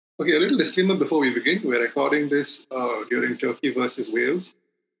Okay, a little disclaimer before we begin. We're recording this during Turkey versus Wales.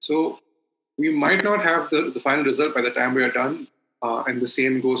 So we might not have the final result by the time we are done. And the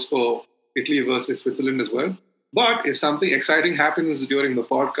same goes for Italy versus Switzerland as well. But if something exciting happens during the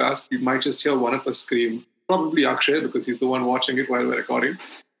podcast, you might just hear one of us scream. Probably Akshay, because he's the one watching it while we're recording.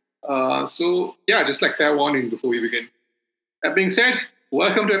 Just like fair warning before we begin. That being said,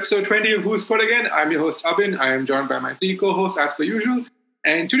 welcome to episode 20 of Who's Scored Again. I'm your host, Abin. I am joined by my three co-hosts as per usual.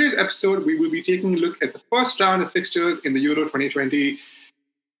 And today's episode, we will be taking a look at the first round of fixtures in the Euro 2020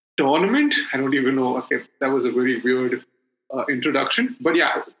 tournament. I don't even know. Okay, that was a very weird introduction. But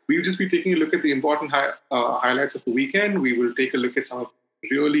yeah, we'll just be taking a look at the important highlights of the weekend. We will take a look at some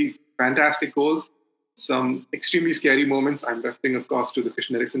really fantastic goals, some extremely scary moments. I'm referring, of course, to the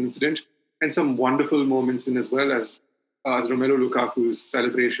Christian Eriksen incident, and some wonderful moments in as well as Romelu Lukaku's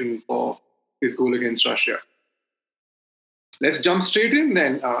celebration for his goal against Russia. Let's jump straight in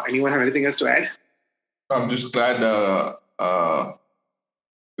then. Anyone have anything else to add? I'm just glad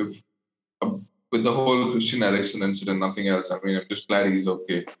with the whole Christian Eriksen incident, nothing else. I mean, I'm just glad he's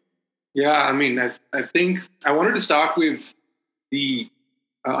okay. Yeah, I mean, I think I wanted to start with the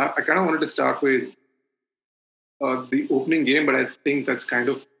opening game, but I think that's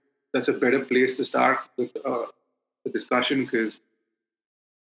a better place to start with the discussion, because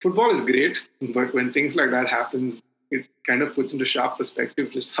football is great, but when things like that happens, it kind of puts into sharp perspective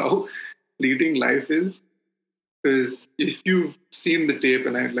just how fleeting life is. Because if you've seen the tape,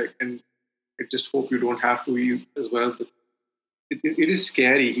 and I just hope you don't have to as well, but it is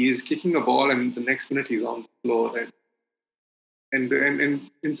scary. He is kicking a ball, and the next minute he's on the floor. And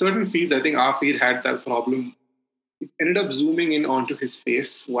in certain feeds, I think our feed had that problem. It ended up zooming in onto his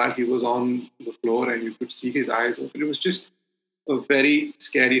face while he was on the floor, and you could see his eyes open. It was just a very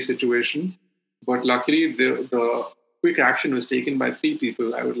scary situation. But luckily, the quick action was taken by three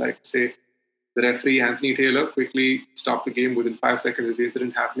people. I would like to say the referee, Anthony Taylor, quickly stopped the game within 5 seconds of the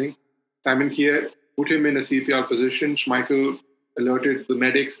incident happening. Simon Kjær put him in a CPR position. Schmeichel alerted the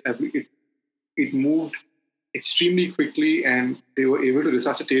medics. It moved extremely quickly, and they were able to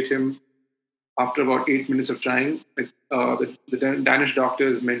resuscitate him after about 8 minutes of trying. The Danish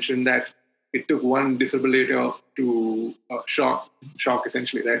doctors mentioned that it took one defibrillator to shock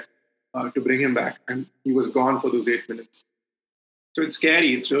essentially, right? To bring him back, and he was gone for those 8 minutes. So it's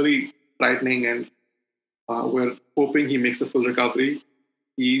scary. It's really frightening, and we're hoping he makes a full recovery.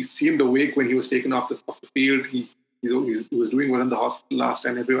 He seemed awake when he was taken off the field. He was doing well in the hospital last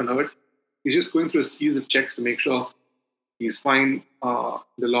time everyone heard. He's just going through a series of checks to make sure he's fine in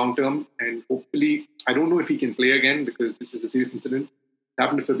the long term, and hopefully, I don't know if he can play again because this is a serious incident. It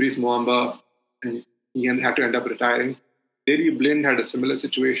happened to Fabrice Muamba, and he had to end up retiring. Daley Blind had a similar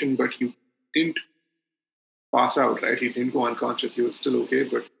situation, but he didn't pass out, right? He didn't go unconscious. He was still okay,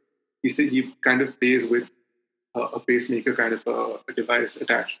 but he kind of plays with a pacemaker kind of a device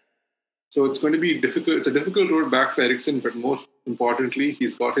attached. So it's going to be difficult. It's a difficult road back for Eriksen, but more importantly, he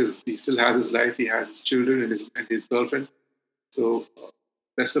still has his life. He has his children and his girlfriend. So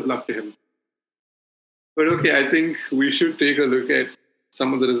best of luck to him. But okay, I think we should take a look at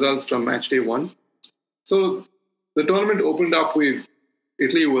some of the results from match day 1. So the tournament opened up with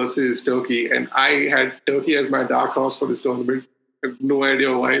Italy versus Turkey, and I had Turkey as my dark horse for this tournament. I have no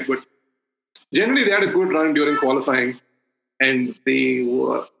idea why, but generally they had a good run during qualifying, and they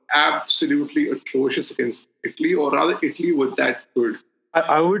were absolutely atrocious against Italy, or rather Italy was that good.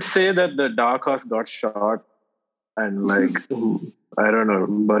 I would say that the dark horse got shot and I don't know,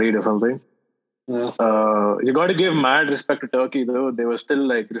 buried or something. You got to give mad respect to Turkey, though. They were still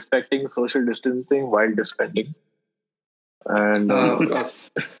respecting social distancing while defending, and of course.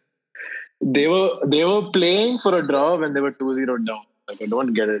 they were playing for a draw when they were 2-0 down. I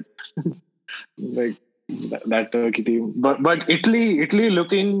don't get it. That Turkey team, but Italy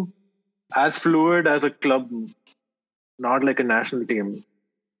looking as fluid as a club, not like a national team,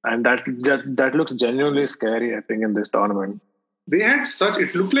 and that looks genuinely scary, I think, in this tournament. They had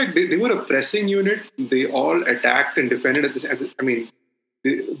it looked like they were a pressing unit. They all attacked and defended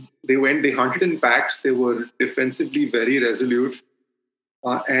they hunted in packs. They were defensively very resolute,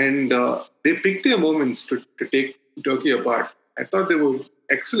 and they picked their moments to take Turkey apart. I thought they were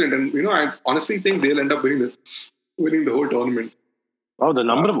excellent, and I honestly think they'll end up winning the whole tournament. Oh, the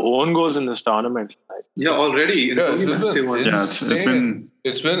number of own goals in this tournament! Yeah, already. It's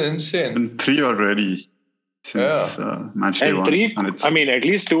been insane. Been 3 already since match day 1. 3, at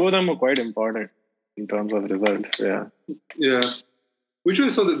least 2 of them were quite important in terms of results. Yeah. Which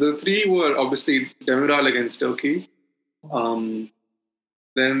was the 3 were obviously Demiral against Turkey. Then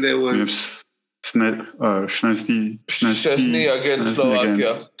there was Szczesny against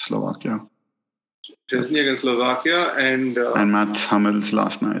Slovakia. Slovakia. Chesney against Slovakia and Mats Hummels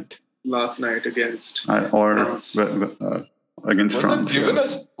last night against France. Against France.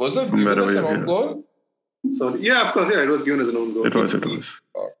 Was that given as an own goal? So yeah, of course, yeah, it was given as an own goal. It was.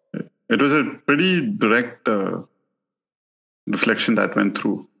 It was a pretty direct deflection that went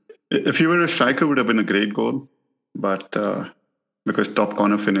through. If he were a striker, it would have been a great goal, but because top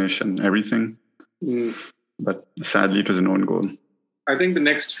corner finish and everything. But sadly, it was an own goal. I think the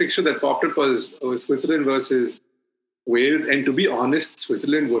next fixture that popped up was Switzerland versus Wales, and to be honest,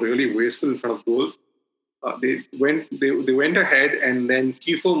 Switzerland were really wasteful in front of goal. They went ahead, and then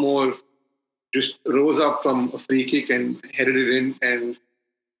Kiefer Moore just rose up from a free kick and headed it in. And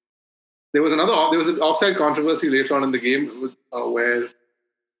there was an offside controversy later on in the game where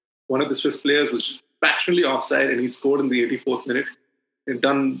one of the Swiss players was just passionately offside, and he'd scored in the 84th minute and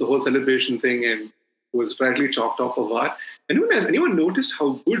done the whole celebration thing and was rightly chalked off for VAR. Has anyone noticed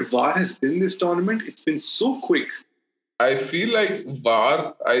how good VAR has been this tournament? It's been so quick. I feel like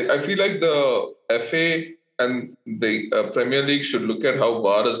VAR, I feel like the FA and the Premier League should look at how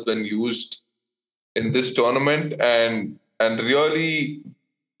VAR has been used in this tournament and really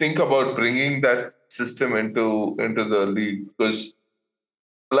think about bringing that system into the league. Because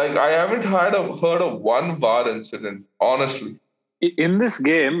like I haven't heard of one VAR incident, honestly. In this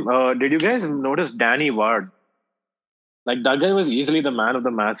game, did you guys notice Danny Ward? Like that guy was easily the man of the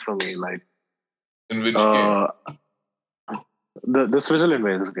match for me. Like in which game? The Switzerland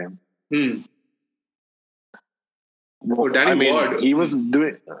Wales game. Oh, Danny Ward. He was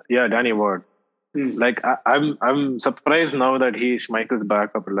doing Danny Ward. Like I'm surprised now that Schmeichel's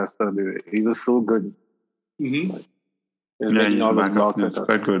back up at Leicester. He was so good. He's back up. It's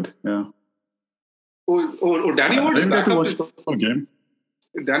quite good. Yeah. Oh, Danny Ward is back up. Watch the full game.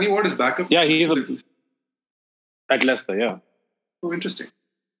 Danny Ward is back up. Yeah, he is at Leicester. Yeah. Oh, interesting.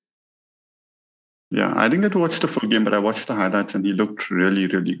 Yeah, I didn't get to watch the full game, but I watched the highlights, and he looked really,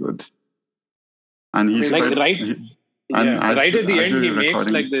 really good. And he's right at the end, he makes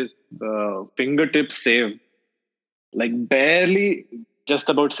like this fingertip save, like barely, just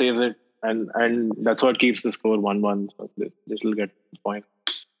about saves it, and that's what keeps the score 1-1. So this will get the point.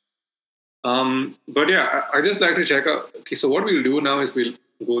 But yeah, I just like to check out. Okay, so what we'll do now is we'll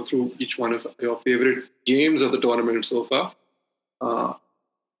go through each one of your favorite games of the tournament so far.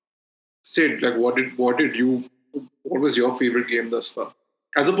 Sid, like what was your favorite game thus far?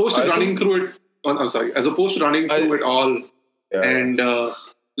 As opposed to running through it. As opposed to running through it all and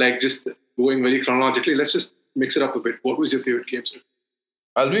like just going very chronologically, let's just mix it up a bit. What was your favorite game, sir?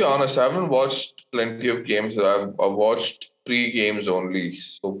 I'll be honest, I haven't watched plenty of games. I've watched 3 games only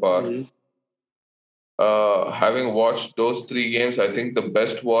so far. Having watched those 3 games, I think the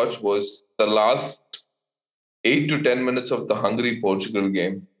best watch was the last 8 to 10 minutes of the Hungary-Portugal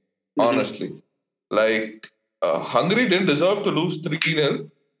game. Honestly. Like, Hungary didn't deserve to lose 3-0.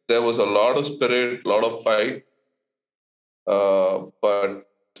 There was a lot of spirit, a lot of fight. But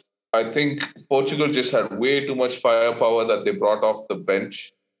I think Portugal just had way too much firepower that they brought off the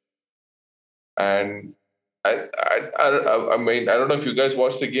bench. And I mean, I don't know if you guys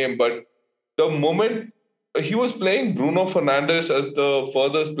watched the game, but the moment he was playing Bruno Fernandes as the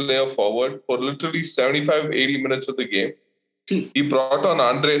furthest player forward for literally 75-80 minutes of the game. He brought on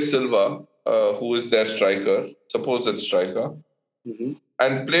Andre Silva, who is their striker, supposed striker,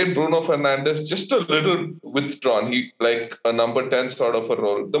 and played Bruno Fernandes just a little withdrawn. He like a number 10 sort of a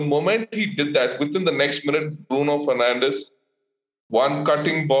role. The moment he did that, within the next minute, Bruno Fernandes, one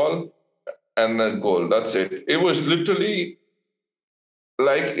cutting ball and a goal. That's it. It was literally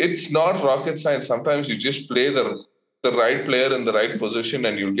like, it's not rocket science. Sometimes you just play the right player in the right position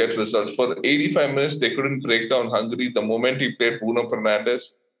and you'll get results. For 85 minutes, they couldn't break down Hungary. The moment he played Bruno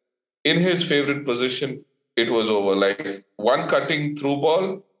Fernandes in his favorite position, it was over. Like one cutting through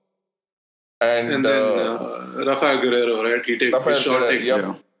ball. And then Rafael Guerrero, right? He takes a shot.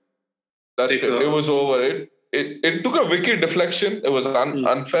 That's it. It was over. It took a wicked deflection. It was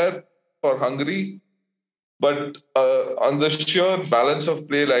unfair for Hungary. But on the sheer balance of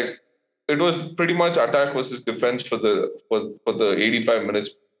play, like it was pretty much attack versus defense for the 85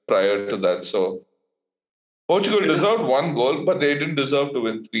 minutes prior to that. So Portugal deserved 1 goal, but they didn't deserve to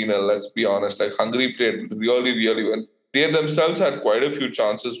win 3-0. Let's be honest. Like Hungary played really, really well. They themselves had quite a few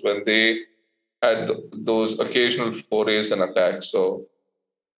chances when they had those occasional forays and attacks. So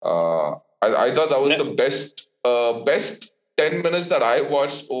I thought that was the best 10 minutes that I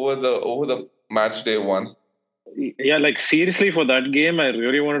watched over the match day 1. Yeah, like seriously, for that game, I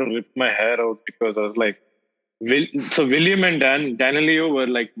really wanted to rip my hair out because I was like, William and Danilio were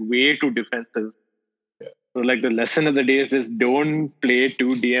like way too defensive. So like the lesson of the day is just don't play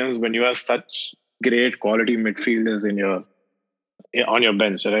two DMs when you have such great quality midfielders on your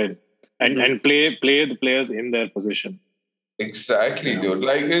bench, right? And play the players in their position. Exactly, dude.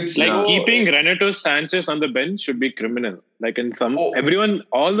 Like it's keeping Renato Sanchez on the bench should be criminal. Like in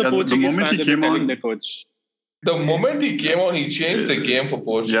all the Portuguese fans are telling their coach. The moment he came on, he changed the game for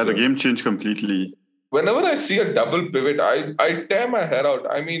Portugal. Yeah, the game changed completely. Whenever I see a double pivot, I tear my hair out.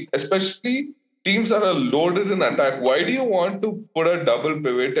 I mean, especially teams that are loaded in attack. Why do you want to put a double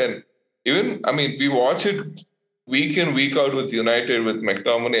pivot? And even, I mean, we watch it week in, week out with United, with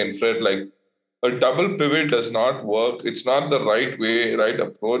McTominay and Fred. Like, a double pivot does not work. It's not the right way, right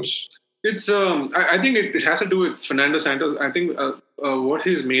approach. It's I think it has to do with Fernando Santos. I think what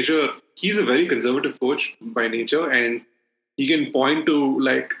his major, he's a very conservative coach by nature, and he can point to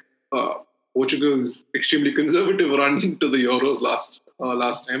like Portugal's extremely conservative run to the Euros last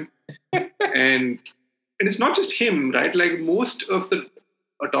time, and it's not just him, right? Like most of the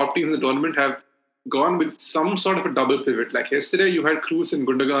top teams in the tournament have gone with some sort of a double pivot. Like yesterday, you had Kroos and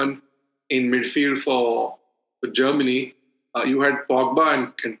Gundogan in midfield for Germany. You had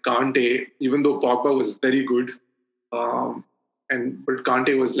Pogba and Kante, even though Pogba was very good, but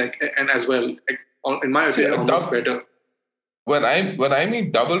Kante was like, and as well, in my opinion, almost better. When I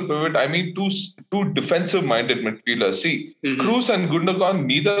mean double pivot, I mean two defensive-minded midfielders. See, Kroos and Gundogan,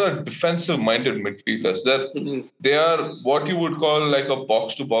 neither are defensive-minded midfielders. They are what you would call like a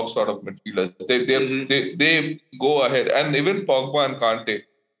box-to-box sort of midfielders. They go ahead, and even Pogba and Kante,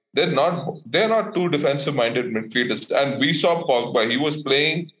 they're not two defensive-minded midfielders. And we saw Pogba; he was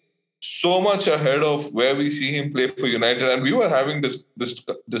playing so much ahead of where we see him play for United, and we were having this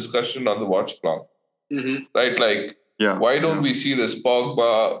discussion on the watch long, right? Like. Yeah, why don't we see this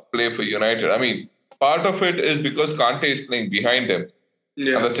Pogba play for United? I mean, part of it is because Kante is playing behind him.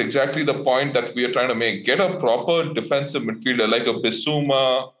 Yeah. And that's exactly the point that we are trying to make. Get a proper defensive midfielder like a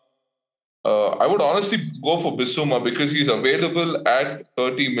Bissouma. I would honestly go for Bissouma because he's available at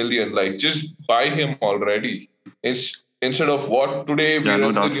 30 million. Like, just buy him already. Instead of what today we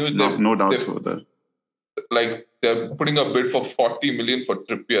read the news. No doubt about that. Like, they're putting a bid for 40 million for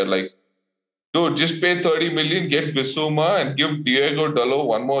Trippier. Like, dude, just pay 30 million, get Bissouma, and give Diego Dalot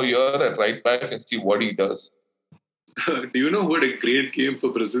one more year at right back and see what he does. Do you know who had a great game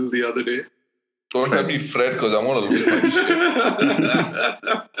for Brazil the other day? Don't tell me Fred, because I want to lose my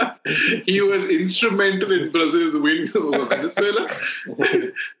shit. He was instrumental in Brazil's win over Venezuela.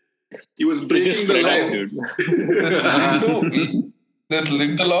 He was breaking the law. This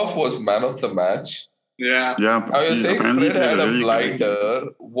Lindelof was man of the match. Yeah. I was saying Fred had a blinder.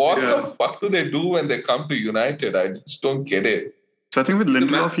 What the fuck do they do when they come to United? I just don't get it. So I think with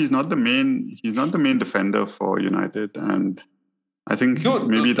Lindelof, he's not the main defender for United, and I think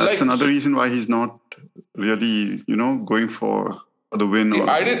maybe that's another reason why he's not really, going for the win. See,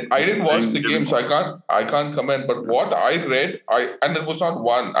 I didn't watch the game, so I can't comment. But what I read, and it was not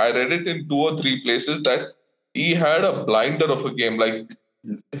one. I read it in 2 or 3 places that he had a blinder of a game. Like,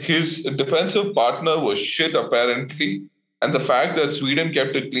 his defensive partner was shit apparently, and the fact that Sweden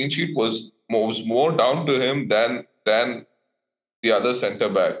kept a clean sheet was more down to him than the other centre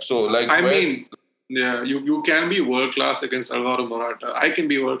back. So like, you can be world class against Alvaro Morata. I can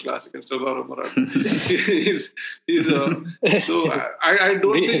be world class against Alvaro Morata. So I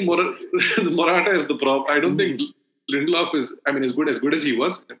don't think Morata is the problem. I don't think Lindelof is. I mean, as good as he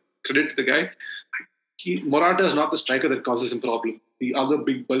was. Credit to the guy. Morata is not the striker that causes him problem. The other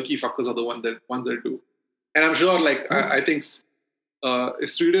big bulky fuckers are the ones that do. And I'm sure, like, I think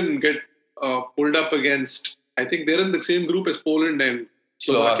Sweden get pulled up against. I think they're in the same group as Poland and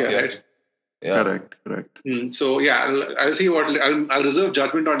Slovakia, right? Yeah. Correct. So I'll see I'll reserve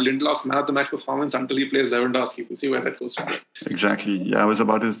judgment on Lindelof's man of the match performance until he plays Lewandowski. We'll see where that goes. Exactly. Yeah, I was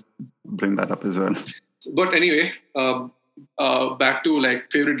about to bring that up as well. But anyway. Back to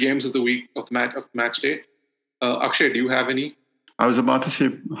like favorite games of the week of match day. Akshay, do you have any? I was about to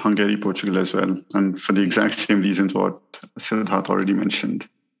say Hungary, Portugal as well, and for the exact same reasons what Siddharth already mentioned.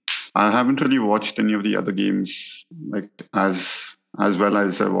 I haven't really watched any of the other games like as well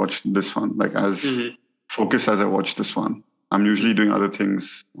as I watched this one, like as focused as I watched this one. I'm usually doing other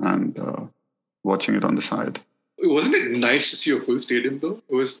things and watching it on the side. Wasn't it nice to see a full stadium though?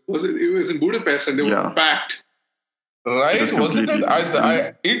 It was in Budapest and they were packed. Right, wasn't it?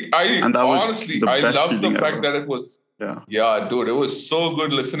 I honestly, I loved the fact that it was. Yeah, dude, it was so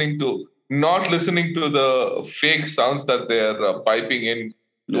good not listening to the fake sounds that they're piping in.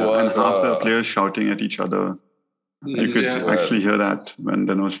 And half the players shouting at each other. You could actually hear that when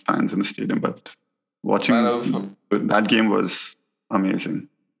there was fans in the stadium. But watching that game was amazing.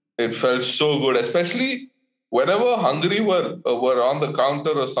 It felt so good, especially whenever Hungary were on the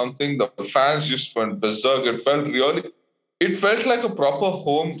counter or something, the fans just went berserk. It felt like a proper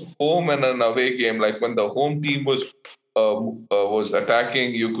home and an away game. Like when the home team was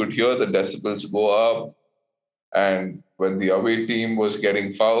attacking, you could hear the decibels go up, and when the away team was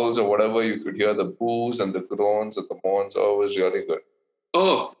getting fouls or whatever, you could hear the boos and the groans and the moans. Oh, it was really good.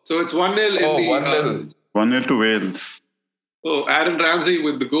 Oh, so it's 1-0 in the... 1-0. 1-0 to Wales. Oh, Aaron Ramsey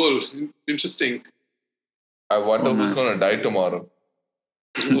with the goal. Interesting. I wonder who's going to die tomorrow.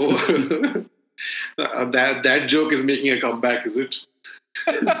 Oh. That joke is making a comeback, is it?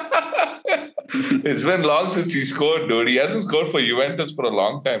 It's been long since he scored, dude. He hasn't scored for Juventus for a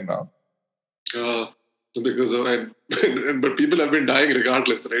long time now. Because but people have been dying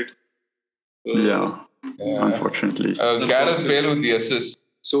regardless, right? Yeah. Unfortunately. Gareth Bale with the assist.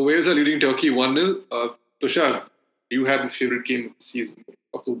 So Wales are leading Turkey 1-0. Tushar, do you have the favorite game of the season,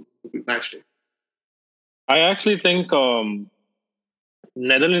 of the match day? I actually think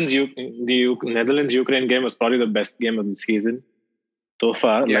Netherlands-Ukraine game was probably the best game of the season so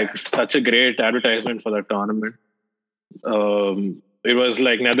far. Yeah. Like such a great advertisement for the tournament. It was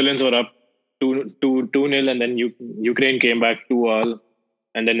like Netherlands were up 2-0 and then Ukraine came back 2-2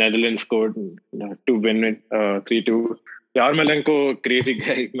 and then Netherlands scored to win it 3-2. Yarmolenko, crazy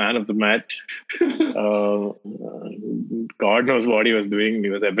guy, man of the match. God knows what he was doing. He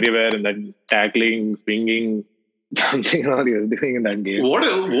was everywhere and then tackling, swinging, something or he was doing in that game. What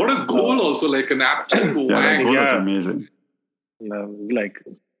a goal also, like an absolute whack. That goal was amazing. It was like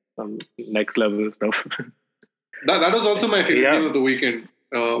some next level stuff. That was also my favorite game of the weekend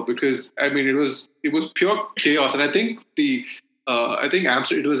because I mean it was pure chaos, and I think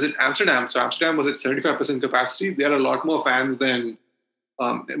it was in Amsterdam. So Amsterdam was at 75% capacity. There are a lot more fans than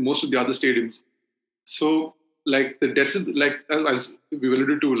most of the other stadiums. So like the decibel, like as we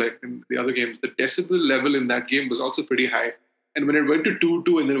alluded to, like in the other games, the decibel level in that game was also pretty high. And when it went to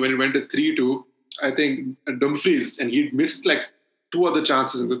 2-2 and then when it went to 3-2, I think Dumfries, and he'd missed like 2 other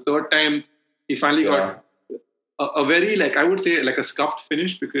chances. And the third time, he finally got a very, like I would say, like a scuffed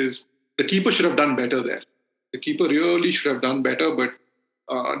finish because the keeper should have done better there. The keeper really should have done better, but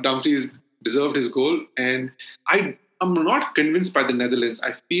Dumfries deserved his goal. And I'm not convinced by the Netherlands.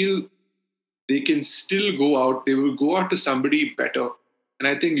 I feel they can still go out. They will go out to somebody better. And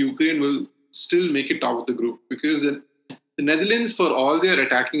I think Ukraine will still make it top of the group because the Netherlands, for all their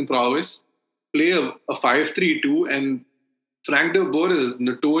attacking prowess, play a 5-3-2. And Frank de Boer is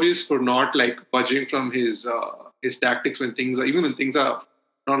notorious for not like budging from his tactics when things are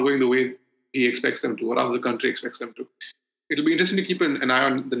not going the way he expects them to, or rather the country expects them to. It'll be interesting to keep an eye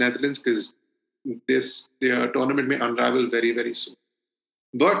on the Netherlands because their tournament may unravel very, very soon.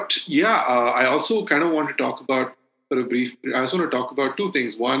 But I also kind of want to talk about I also want to talk about 2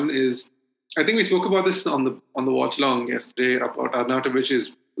 things. One is, I think we spoke about this on the watch long yesterday about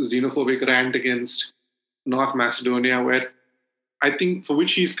Arnautovic's xenophobic rant against North Macedonia, where I think for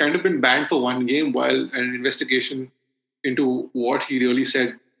which he's kind of been banned for 1 game while an investigation into what he really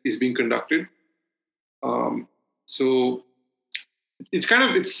said is being conducted. So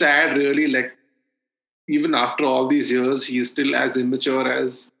it's sad really, like even after all these years, he's still as immature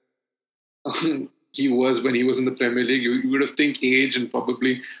as he was when he was in the Premier League. You would have think age and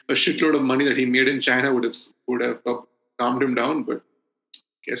probably a shitload of money that he made in China would have calmed him down, but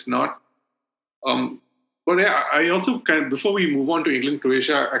guess not. But yeah, I also before we move on to England,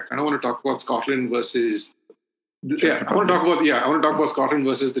 Croatia, I kind of want to talk about Scotland versus. I want to talk about Scotland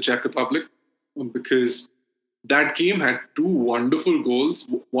versus the Czech Republic because that game had 2 wonderful goals,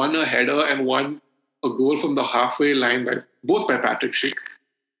 one a header and one a goal from the halfway line both by Patrick Schick.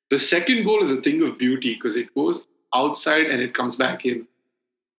 The second goal is a thing of beauty because it goes outside and it comes back in.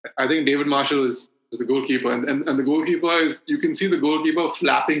 I think David Marshall is the goalkeeper, and the goalkeeper is, you can see the goalkeeper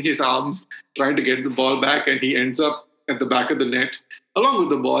flapping his arms trying to get the ball back, and he ends up at the back of the net along with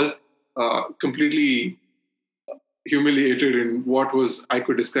the ball, completely humiliated in what I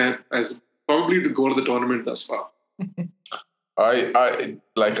could describe as probably the goal of the tournament thus far. I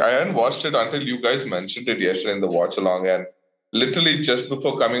hadn't watched it until you guys mentioned it yesterday in the watch along, and literally just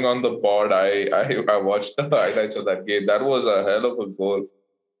before coming on the pod, I watched the highlights of that game. That was a hell of a goal.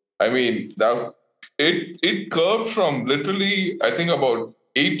 I mean, it curved from literally, I think about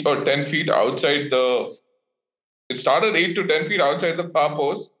 8 or 10 feet outside it started 8 to 10 feet outside the far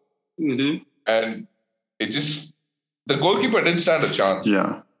post. Mm-hmm. And the goalkeeper didn't stand a chance.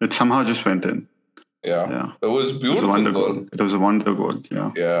 Yeah, it somehow just went in. Yeah. It was beautiful. It was a wonder goal.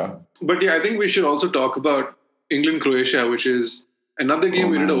 Yeah. Yeah. But I think we should also talk about England-Croatia, which is, Another game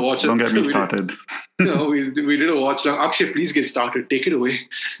we did a watch. Don't get me started. No, we did a watch. Akshay, please get started. Take it away.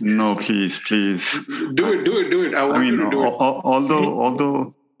 No, please. Do it. I want you to do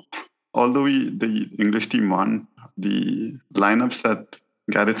it. Although the English team won, the lineups that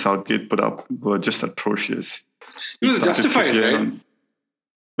Gareth Southgate put up were just atrocious. It was justified, right?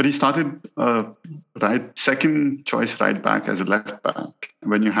 But he started second choice right back as a left back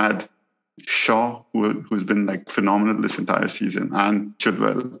when you had Shaw, who's been like phenomenal this entire season, and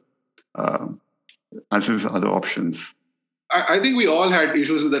Chilwell as his other options. I think we all had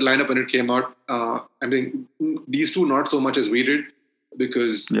issues with that lineup when it came out. I mean, these two not so much as we did,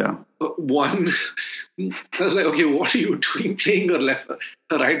 because one, I was like, okay, what are you doing playing a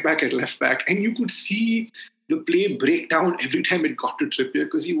right back at left back? And you could see the play break down every time it got to Trippier,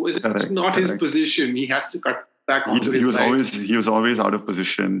 because it's not his position. He has to cut back onto his right. He was always out of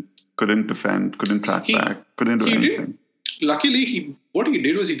position, couldn't defend, couldn't track back, couldn't do anything. Luckily, what he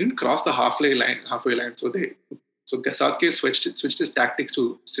did was he didn't cross the halfway line. So Southgate switched his tactics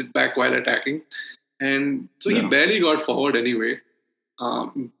to sit back while attacking. And so he barely got forward anyway.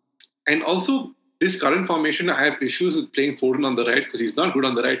 And also, this current formation, I have issues with playing Foden on the right, because he's not good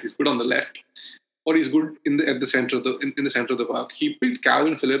on the right, he's good on the left. Or he's good in the center of the park. He picked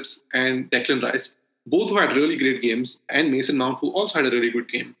Calvin Phillips and Declan Rice, both who had really great games, and Mason Mount, who also had a really good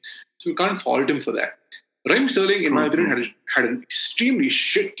game. So you can't fault him for that. Raheem Sterling, in my opinion, had an extremely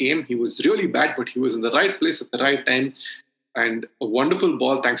shit game. He was really bad, but he was in the right place at the right time. And a wonderful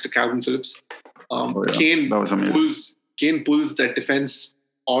ball thanks to Calvin Phillips. Kane pulls that defense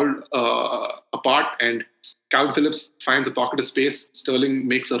all apart, and Calvin Phillips finds a pocket of space. Sterling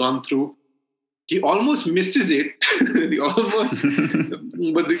makes a run through. He almost misses it.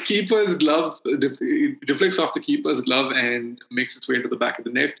 But the keeper's glove reflects off the keeper's glove and makes its way into the back of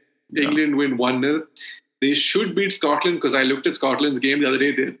the net. Yeah. England win 1-0. They should beat Scotland, because I looked at Scotland's game the other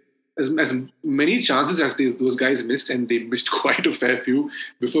day. As many chances as those guys missed, and they missed quite a fair few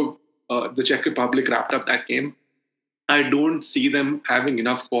before the Czech Republic wrapped up that game. I don't see them having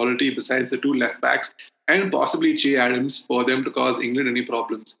enough quality besides the two left backs and possibly Che Adams for them to cause England any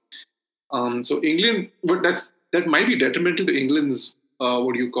problems. So England, but that might be detrimental to England's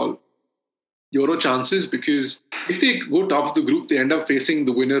Euro chances, because if they go top of the group, they end up facing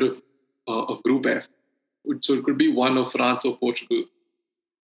the winner of Group F. So it could be one of France or Portugal.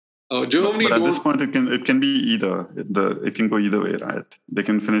 Germany. But at this point, it can be either. It can go either way, right? They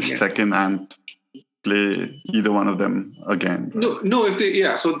can finish second and play either one of them again. Right? No. If they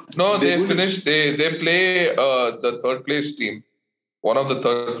finish. They play the third place team. One of the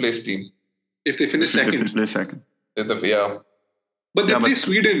third place team. If they finish second. If they play second. But they play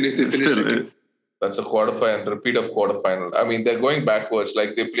Sweden if they finish second. That's a quarterfinal, repeat of quarterfinal. I mean, they're going backwards.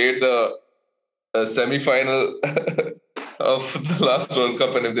 Like, they played the semi-final of the last World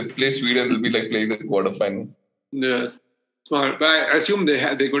Cup, and if they play Sweden, it'll be like playing the quarterfinal. Yes. Smart. But I assume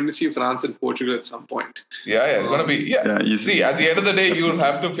they're going to see France and Portugal at some point. Yeah, it's going to be... Yeah. See, at the end of the day, you'll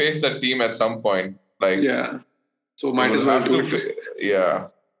have to face that team at some point. So might as well do it. Yeah.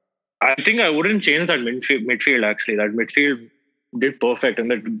 I think I wouldn't change that midfield, actually. That midfield did perfect.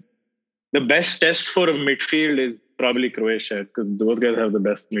 And the best test for a midfield is probably Croatia, because those guys have the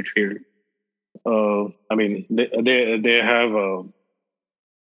best midfield. I mean, they have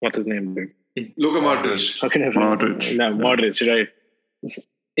what's his name? Luka Modric. Modric, right?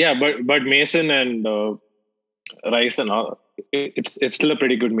 Yeah, but Mason and Rice and all, it's still a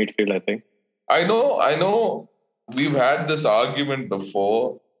pretty good midfield, I think. I know. We've had this argument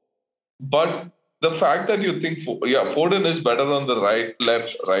before, but the fact that you think, Foden is better on the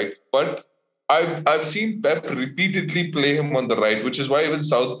left, but I've seen Pep repeatedly play him on the right, which is why even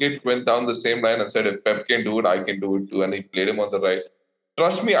Southgate went down the same line and said, if Pep can do it, I can do it too, and he played him on the right.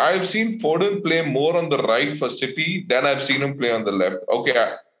 Trust me, I've seen Foden play more on the right for City than I've seen him play on the left.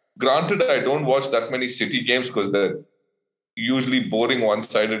 Okay, granted, I don't watch that many City games because they're usually boring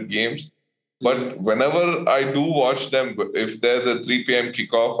one-sided games. But whenever I do watch them, if they're the 3 p.m.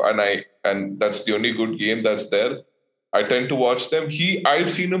 kickoff and that's the only good game that's there, I tend to watch them.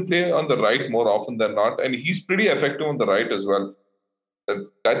 I've seen him play on the right more often than not, and he's pretty effective on the right as well.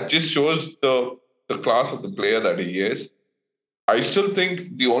 That just shows the class of the player that he is. I still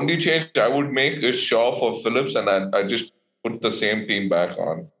think the only change I would make is Shaw for Phillips, and I just put the same team back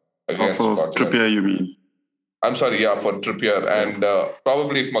on against Scotland. Trippier, you mean? I'm sorry, for Trippier. And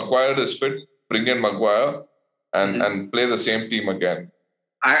probably if Maguire is fit, bring in Maguire and play the same team again.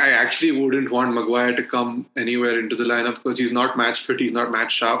 I actually wouldn't want Maguire to come anywhere into the lineup because he's not match fit, he's not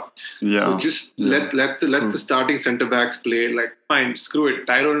match sharp. Yeah. So just let the starting centre backs play. Like, fine, screw it.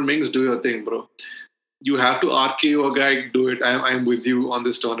 Tyrone Mings, do your thing, bro. you have to RKO a guy, do it. I'm with you on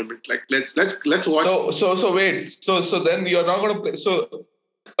this tournament. Like let's watch. So wait. So then you're not going to play. So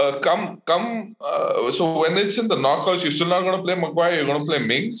so when it's in the knockouts, you're still not going to play Maguire. You're going to play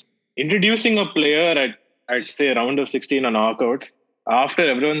Mings. Introducing a player at say round of 16 or knockouts after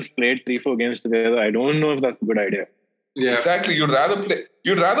everyone's played 3-4 games together, I don't know if that's a good idea. Yeah, exactly. You'd rather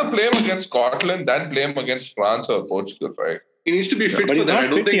play him against Scotland than play him against France or Portugal, right? He needs to be fit but for that. I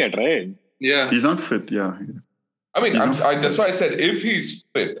don't think yet, right? Yeah, he's not fit. Yeah. I mean, that's why I said if he's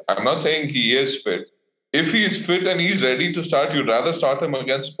fit. I'm not saying he is fit. If he's fit and he's ready to start, you'd rather start him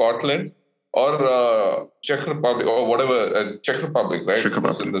against Scotland or Czech Republic or whatever. Czech Republic, right? Czech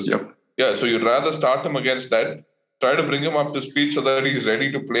Republic. Yep. Yeah, so you'd rather start him against that. Try to bring him up to speed so that he's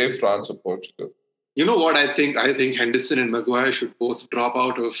ready to play France or Portugal. You know what I think? I think Henderson and Maguire should both drop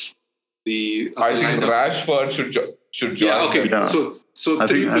out of the. I think Rashford should join. Yeah, okay. Yeah. So I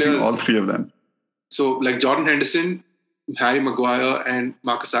three think players. all three of them. So like Jordan Henderson, Harry Maguire, and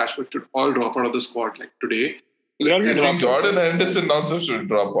Marcus Rashford should all drop out of the squad like today. I think Jordan Henderson also should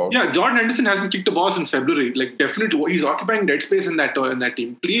drop out. Yeah, Jordan Henderson hasn't kicked a ball since February. Like definitely, he's occupying dead space in that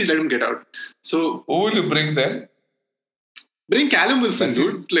team. Please let him get out. So who will you bring then? Bring Callum Wilson, Messi.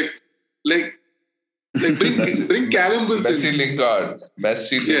 dude. Like bring Callum Wilson. Messi Lingard.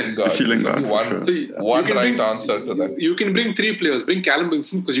 Messi Lingard. One right answer to that. You can bring three players. Bring Callum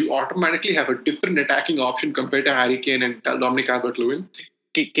Wilson because you automatically have a different attacking option compared to Harry Kane and Dominic Calvert-Lewin.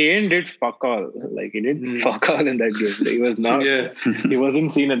 Kane did fuck all. Like he did fuck all in that game. He was not. Yeah. He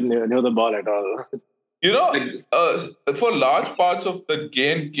wasn't seen near the ball at all. You know, for large parts of the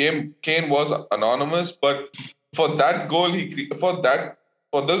game, Kane was anonymous, but for that goal, for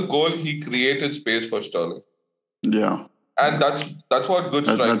the goal he created space for Sterling. Yeah, and that's what good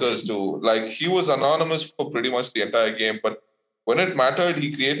strikers do. Like he was anonymous for pretty much the entire game, but when it mattered,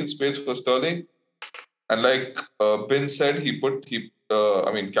 he created space for Sterling. And like Ben said,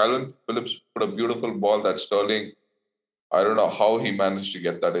 Calvin Phillips put a beautiful ball that Sterling. I don't know how he managed to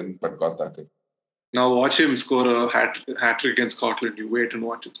get that in, but got that in. Now watch him score a hat trick against Scotland. You wait and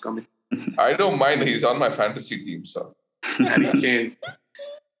watch, it's coming. I don't mind. He's on my fantasy team, so. Harry Kane.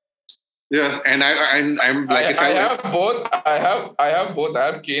 Yes, and I'm like I have both. I have both. I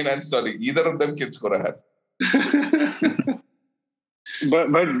have Kane and Sterling. Either of them can score a hat. But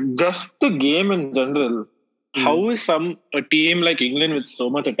just the game in general, how is a team like England with so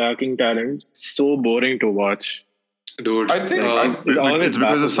much attacking talent so boring to watch? Dude, I think it's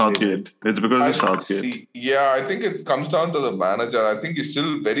because of Southgate. It's because of Southgate. Yeah, I think it comes down to the manager. I think he's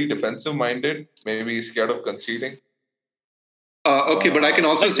still very defensive minded. Maybe he's scared of conceding. Okay, but I can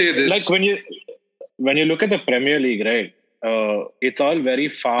also say this. Like when you look at the Premier League, right? It's all very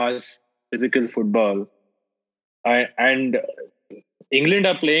fast, physical football. And England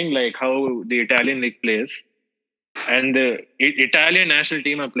are playing like how the Italian league plays. And the Italian national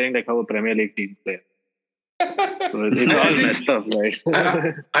team are playing like how a Premier League team plays. So it's all messed up, right?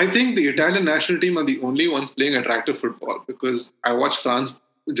 I think the Italian national team are the only ones playing attractive football because I watched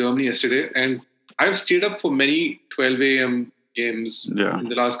France-Germany yesterday and I've stayed up for many 12 a.m. games in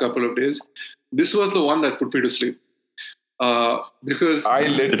the last couple of days. This was the one that put me to sleep. Because I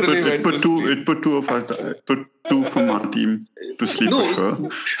literally it put two from our team to sleep for sure.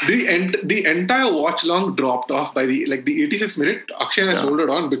 The entire watch long dropped off by the 85th minute. Akshay has soldiered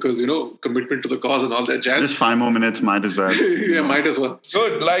on because commitment to the cause and all that jazz. Just 5 more minutes, might as well. Yeah, might as well.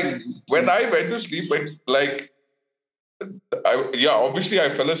 So when I went to sleep, obviously I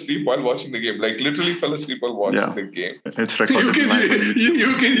fell asleep while watching the game. Like literally fell asleep while watching the game. It's recorded.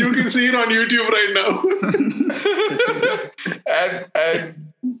 You can see it on YouTube right now. and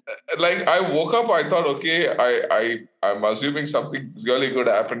like I woke up, I thought, okay, I'm assuming something really good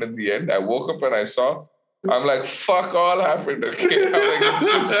happened in the end. I woke up and I saw. I'm like, fuck all happened, okay? I'm like, it's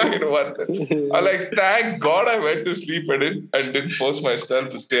just straight one. I'm like, thank God I went to sleep and didn't force myself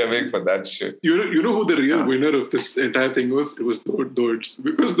to stay awake for that shit. You know who the real winner of this entire thing was? It was Dodds.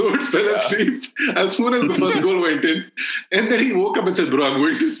 Because Dodds fell asleep as soon as the first goal went in. And then he woke up and said, bro, I'm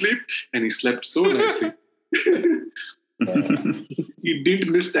going to sleep. And he slept so nicely. He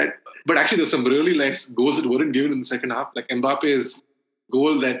didn't miss that. But actually, there's some really nice goals that weren't given in the second half. Like Mbappe's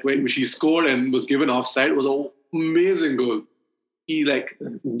goal which he scored and was given offside was an amazing goal. He that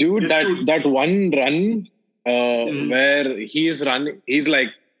one run where he's like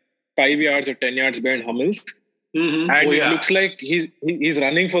 5 yards or 10 yards behind Hummels, and it looks like he's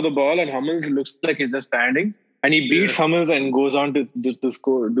running for the ball, and Hummels looks like he's just standing, and he beats Hummels and goes on to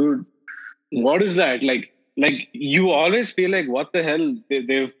score. Dude, what is that? Like you always feel like, what the hell?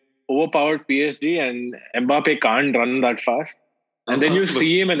 They've overpowered PSG, and Mbappe can't run that fast. And then you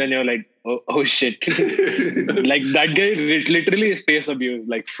see him and then you're like, oh shit. Like that guy literally is pace abuse,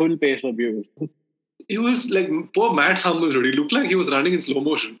 like full pace abuse. He was like, poor Mats Hummels, he looked like he was running in slow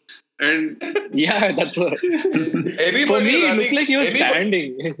motion. And yeah, that's what. For me, it looked like he was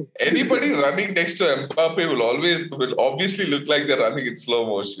standing. Anybody running next to Mbappe will obviously look like they're running in slow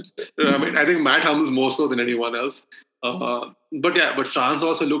motion. I mean, I think Mats Hummels more so than anyone else. But France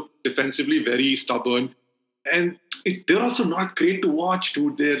also looked defensively very stubborn. And they're also not great to watch,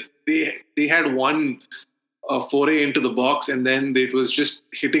 dude. They had one foray into the box, and then it was just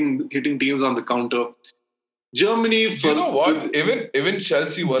hitting teams on the counter. Germany, you know what? Even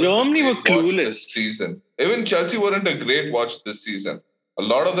Chelsea weren't Germany were clueless this season. Even Chelsea weren't a great watch this season. A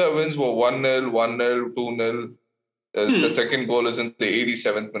lot of their wins were 1-0, 1-0, 2-0. The second goal is in the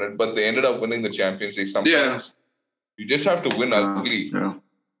 87th minute, but they ended up winning the Champions League. Sometimes you just have to win ugly. Yeah.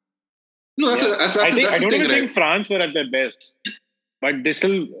 No, I don't even think France were at their best, but they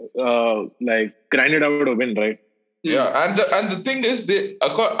still grinded out a win, right? Yeah, and the thing is,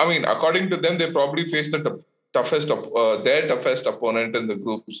 according to them, they probably faced their toughest opponent in the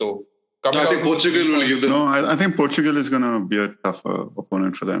group. So I think Portugal will give them. No, I think Portugal is going to be a tougher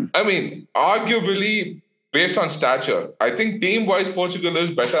opponent for them. I mean, arguably based on stature, I think team-wise Portugal is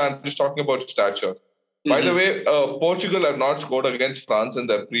better. I'm just talking about stature. By the way, Portugal have not scored against France in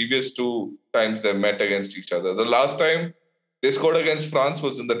the previous 2 times they met against each other. The last time they scored against France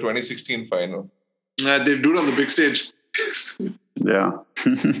was in the 2016 final. They do it on the big stage. Yeah.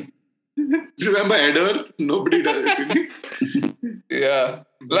 Remember Eder? Nobody does it. Yeah.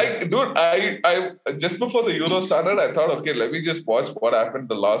 Like, dude, I just before the Euro started, I thought, okay, let me just watch what happened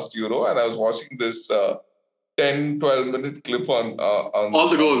the last Euro. And I was watching this 10, 12-minute clip on all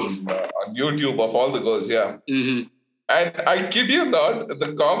the goals on YouTube of all the goals, yeah. Mm-hmm. And I kid you not,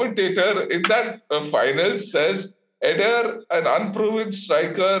 the commentator in that final says, Eder, an unproven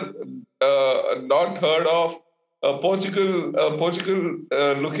striker, not heard of. Portugal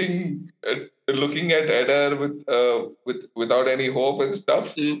looking at Eder without any hope and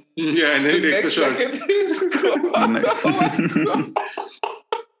stuff. Yeah, and then he takes a shot.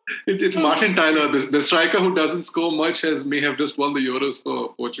 It's Martin Tyler, the striker who doesn't score much may have just won the Euros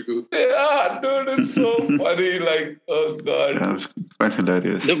for Portugal. Yeah, dude, it's so funny. Like, oh god, yeah, it's quite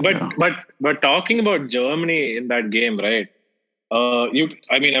hilarious. But talking about Germany in that game, right?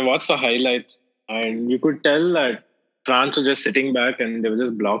 I watched the highlights, and you could tell that France was just sitting back and they were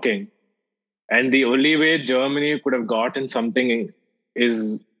just blocking. And the only way Germany could have gotten something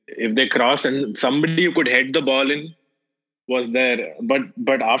is if they cross and somebody who could head the ball in was there.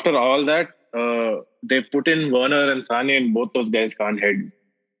 But after all that, they put in Werner and Sané, and both those guys can't head.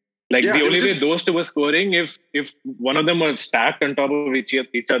 Like the only way those two were scoring if one of them was stacked on top of each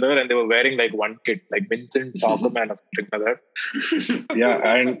other and they were wearing like one kit, like Vincent Soccerman or something like that.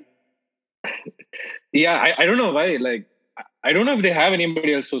 I don't know why. Like, I don't know if they have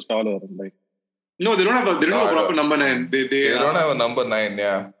anybody else who's taller. Like, no, they don't have a proper number 9. They don't have a number 9.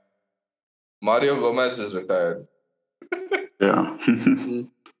 Yeah, Mario Gomez is retired. Yeah.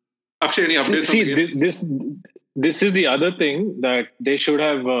 Actually, any updates? See, this is the other thing that they should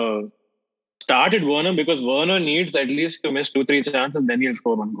have started Werner, because Werner needs at least to miss 2-3 chances, then he'll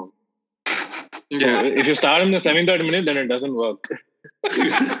score 1 goal. Yeah. So if you start in the 73rd minute, then it doesn't work.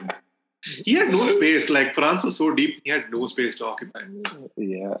 He had no space. Like, France was so deep, he had no space to occupy.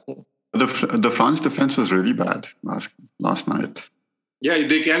 Yeah. The France defense was really bad last night. Yeah,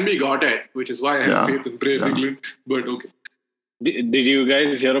 they can be got at, which is why I have faith in Brave England. But okay. Did you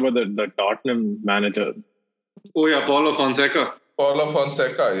guys hear about the Tottenham manager? Oh yeah, Paulo Fonseca.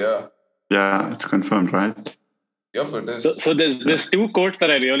 Yeah. Yeah, it's confirmed, right? Yep, it is. So there's 2 quotes that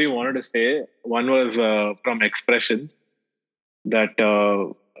I really wanted to say. One was from Expressions. That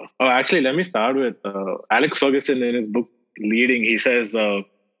actually, let me start with Alex Ferguson in his book Leading. He says,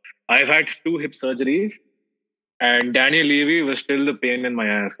 "I've had 2 hip surgeries, and Daniel Levy was still the pain in my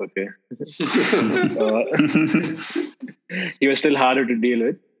ass." Okay, he was still harder to deal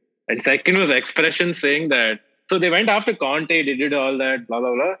with. And second was Expression saying that, so they went after Conte, they did all that, blah,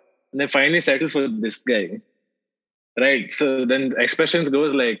 blah, blah. And they finally settled for this guy. Right? So then Expressions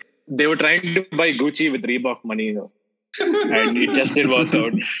goes like, they were trying to buy Gucci with Reebok money, you know. And it just didn't work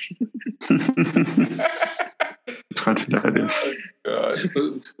out. It's quite hilarious.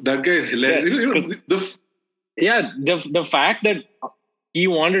 That guy is hilarious. The fact that he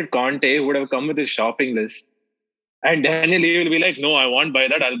wanted Conte would have come with his shopping list. And Daniel Levy will be like, no, I won't buy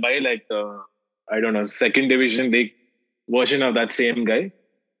that. I'll buy like, I don't know, 2nd division league version of that same guy.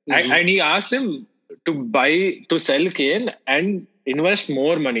 Mm-hmm. And he asked him to sell Kane and invest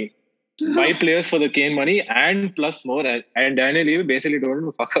more money. buy players for the Kane money and plus more. And Daniel Levy basically told him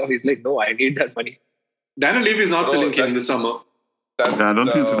to fuck off. He's like, no, I need that money. Daniel Levy is not selling Kane this summer. I don't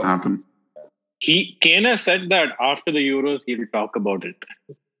think it's going to happen. Kane has said that after the Euros, he'll talk about it.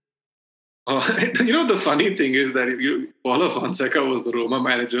 The funny thing is that Paulo Fonseca was the Roma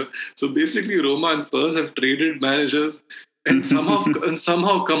manager. So basically, Roma and Spurs have traded managers and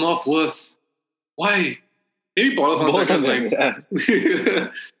somehow come off worse. Why? Maybe Paulo Fonseca is like,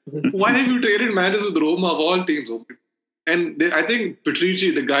 why have you traded managers with Roma of all teams? And I think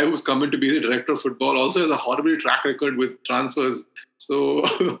Patrici, the guy who's coming to be the director of football, also has a horrible track record with transfers. So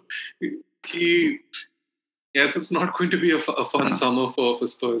yes, it's not going to be a fun summer for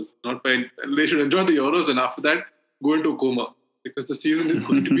Spurs. They should enjoy the Euros and after that go into a coma because the season is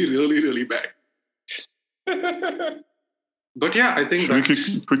going to be really, really bad. But yeah, I think Should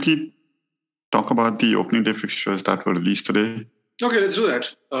we quickly talk about the opening day fixtures that were released today? Okay, let's do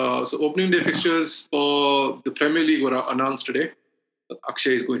that. So opening day fixtures for the Premier League were announced today.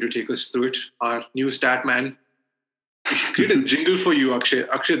 Akshay is going to take us through it. Our new stat man. We should create a jingle for you, Akshay.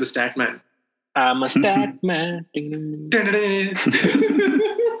 Akshay, the stat man. I'm a stat man. Okay,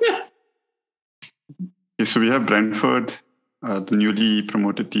 so we have Brentford, the newly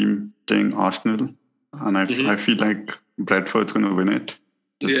promoted team, playing Arsenal. And I feel like Brentford's going to win it.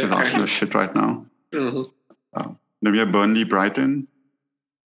 Just because Arsenal is shit right now. Mm-hmm. Then we have Burnley, Brighton.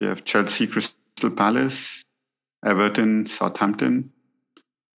 We have Chelsea, Crystal Palace. Everton, Southampton.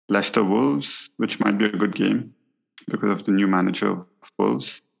 Leicester, Wolves, which might be a good game because of the new manager of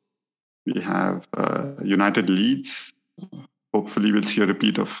Wolves. We have United, Leeds. Hopefully we'll see a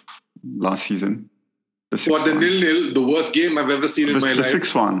repeat of last season. The 0-0, the worst game I've ever seen in my life. The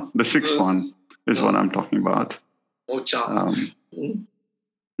 6-1. The 6-1 is what I'm talking about. No chance. Then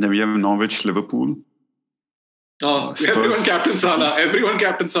we have Norwich, Liverpool. Everyone captain Salah.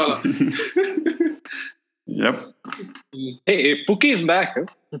 Yep. Hey, Pookie is back. Huh?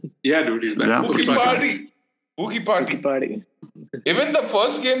 Yeah, dude, he's back. Yeah. Pookie party. Even the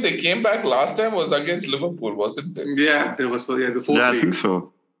first game they came back last time was against Liverpool, wasn't it? Yeah, there was the 4-3. Yeah, I think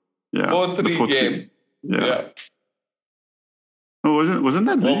so. Yeah, 4-3 game. Yeah. Oh, wasn't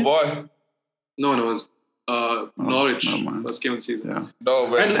that Leeds? Oh boy. No, it was Norwich. First game of the season. Yeah.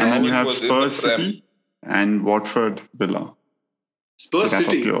 No, and then you have was Spurs City and Watford Villa. Spurs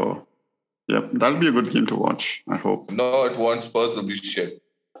City. Yep, that'll be a good game to watch, I hope. No, it won't. Spurs will be shit.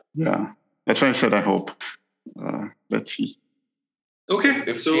 Yeah, that's why I said I hope. Let's see. Okay,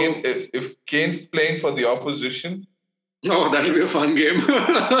 if Kane's playing for the opposition, that'll be a fun game.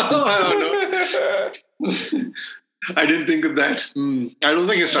 I don't know. I didn't think of that. I don't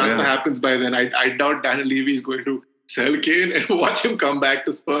think his transfer happens by then. I doubt Daniel Levy is going to sell Kane and watch him come back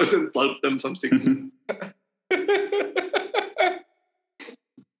to Spurs and pulp them some 6.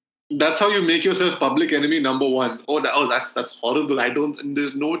 That's how you make yourself public enemy number 1. That's horrible.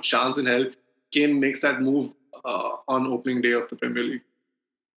 There's no chance in hell Kane makes that move on opening day of the Premier League.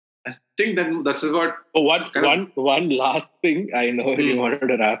 I think that's about... One last thing. I know you wanted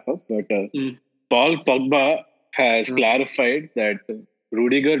to wrap up, but Paul Pogba has clarified that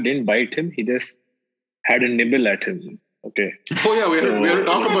Rudiger didn't bite him. He just had a nibble at him. Okay. Oh yeah, we have to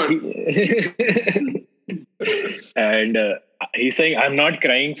talk about it. And he's saying, I'm not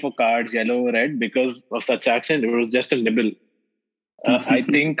crying for cards, yellow or red, because of such action. It was just a nibble. I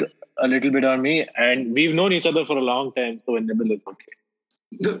think a little bit on me, and we've known each other for a long time, so a nibble is okay.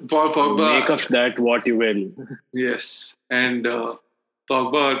 Paul Pogba. Make of that what you will. Yes. And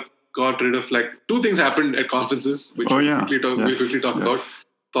Pogba got rid of 2 things happened at conferences, which we'll quickly talk about.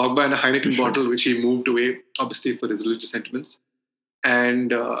 Pogba and a Heineken bottle, which he moved away, obviously for his religious sentiments.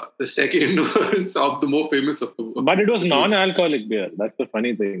 And the second was of the more famous of them. But it was non-alcoholic beer. That's the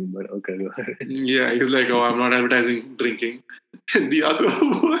funny thing. But okay. Yeah, he's like, I'm not advertising drinking. And the other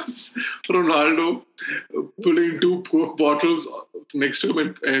was Ronaldo pulling 2 Coke bottles next to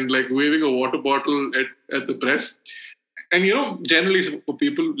him and waving a water bottle at the press. And generally for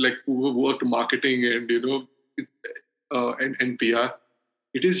people who have worked marketing and and PR,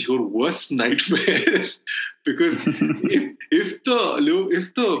 it is your worst nightmare because if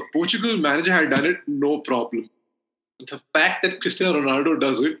the Portugal manager had done it, no problem. The fact that Cristiano Ronaldo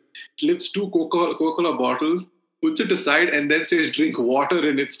does it, lifts 2 Coca-Cola bottles, puts it aside, and then says drink water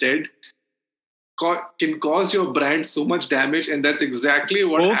in its stead, can cause your brand so much damage, and that's exactly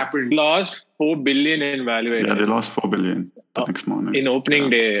what happened. Lost 4 billion in valuation. Yeah, they lost 4 billion the next morning. In opening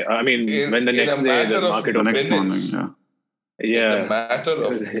day. I mean, when the next day the market opened. The next morning, yeah. In a matter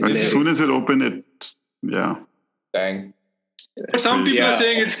of as soon as it opened, Dang. But some people are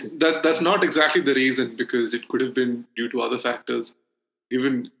saying that's not exactly the reason, because it could have been due to other factors.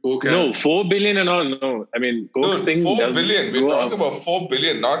 given Coke. No, 4 billion and all. No, I mean, Coke's Dude, thing 4 doesn't billion. We're go talking up. about 4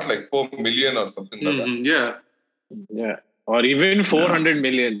 billion, not like 4 million or something like that. Yeah. Yeah, or even 400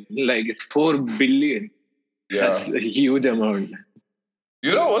 million. Like it's 4 billion. Yeah. That's a huge amount.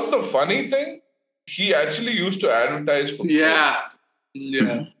 You know what's the funny thing? He actually used to advertise for Coke. Yeah.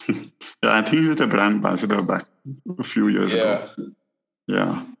 Yeah, I think he was the brand ambassador back a few years ago.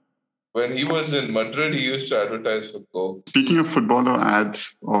 Yeah. When he was in Madrid, he used to advertise for Coke. Speaking of footballer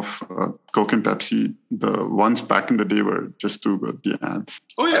ads of Coke and Pepsi, the ones back in the day were just too good, the ads.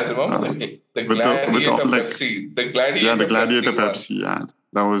 Oh, I yeah. remember the Gladiator Pepsi. The Gladiator Pepsi Pepsi ad.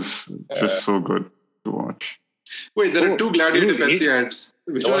 That was just so good to watch. Wait, there are two Gladiator dude, Pepsi ads.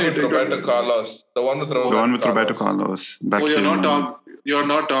 Which The one one are with you talking Roberto about? Carlos. The one with Roberto Carlos. Oh, you're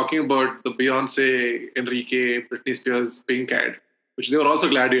not talking about the Beyonce, Enrique, Britney Spears Pink ad, which they were also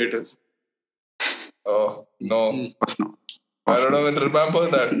gladiators. Oh, no. Of course not. I don't even remember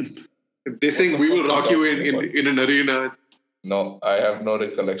that. They saying we will rock you in an arena. No, I have no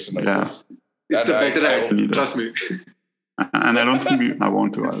recollection of this. It's the better ad, neither. trust me. And I don't think I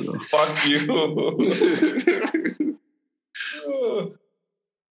want to either. Fuck you.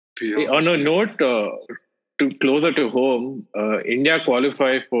 On a note, to closer to home, India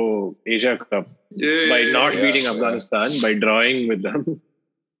qualified for Asia Cup by not beating Afghanistan, by drawing with them.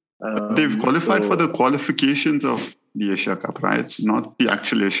 They've qualified for the qualifications of the Asia Cup, right? Not the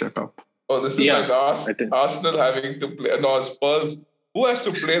actual Asia Cup. Oh, this is like Arsenal having to play. No, Spurs. Who has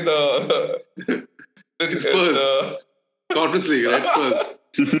to play the Spurs? Conference League, right? Spurs.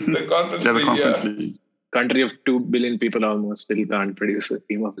 The Conference the League. Conference League. Country of 2 billion people almost still can't produce a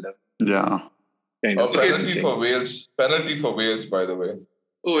team of them. Yeah. Penalty for Wales. Penalty for Wales, by the way.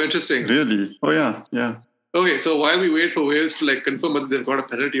 Oh, interesting. Really? Oh, yeah. Okay, so while we wait for Wales to confirm whether they've got a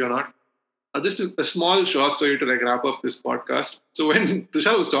penalty or not, just a small short story to wrap up this podcast. So when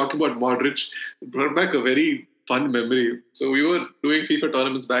Tushar was talking about Modric, it brought back a very fun memory. So we were doing FIFA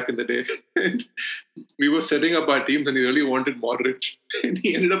tournaments back in the day. And we were setting up our teams and he really wanted Modric. And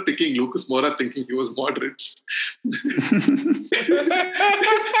he ended up picking Lucas Moura thinking he was Modric.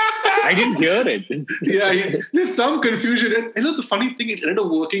 I didn't hear it. Yeah, there's some confusion. And you know, the funny thing, it ended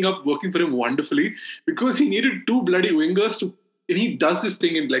up working for him wonderfully because he needed two bloody wingers to. And he does this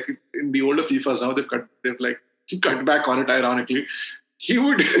thing in the older FIFAs now. They've cut back on it. Ironically, he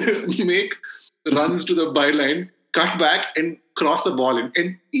would make runs to the byline, cut back, and cross the ball in.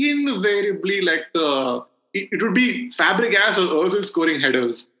 And invariably, it would be Fabregas or Ozil scoring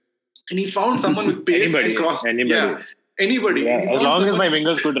headers. And he found someone with pace and cross. Anybody. Yeah, as long as my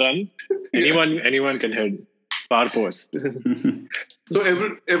wingers could run, anyone can head. Far post. So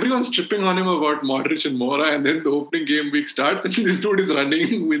everyone's tripping on him about Modric and Moura, and then the opening game week starts, and this dude is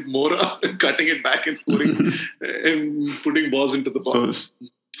running with Moura, cutting it back and scoring and putting balls into the box.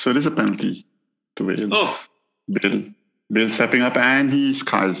 So it is a penalty to Wales. Oh, Bale stepping up and he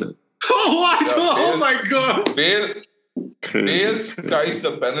skies it. Oh, what? Yeah, oh my God! Bale skies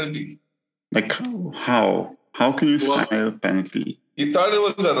the penalty. Like how? How can you sky a penalty? He thought it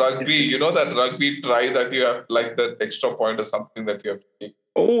was a rugby. You know that rugby try that you have, like that extra point or something that you have to take.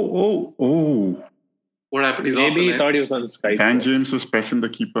 Oh. What happened? Maybe he thought he was on Sky. Dan James was pressing the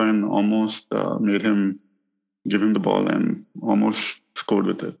keeper and almost made him give him the ball and almost scored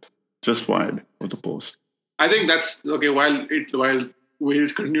with it. Just wide of the post. I think that's okay. While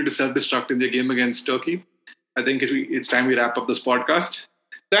Wales continue to self-destruct in their game against Turkey, I think it's time we wrap up this podcast.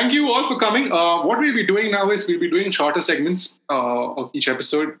 Thank you all for coming. What we'll be doing now is we'll be doing shorter segments of each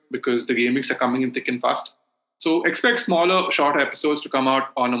episode because the game weeks are coming in thick and fast. So expect smaller, shorter episodes to come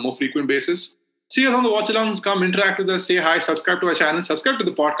out on a more frequent basis. See us on the watch-alongs, come interact with us, say hi, subscribe to our channel, subscribe to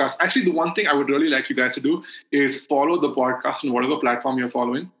the podcast. Actually, the one thing I would really like you guys to do is follow the podcast on whatever platform you're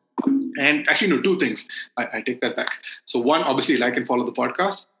following. And actually, no, two things. I take that back. So one, obviously, like and follow the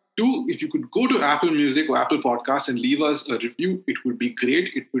podcast. Two, if you could go to Apple Music or Apple Podcasts and leave us a review, it would be great.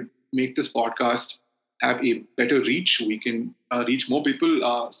 It would make this podcast have a better reach. We can reach more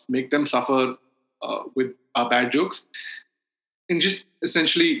people, make them suffer with our bad jokes, and just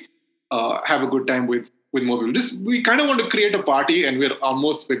essentially have a good time with more people. We kind of want to create a party, and we're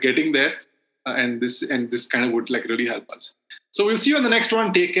getting there, and this kind of would really help us. So we'll see you on the next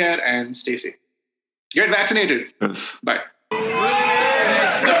one. Take care and stay safe. Get vaccinated. Yes. Bye.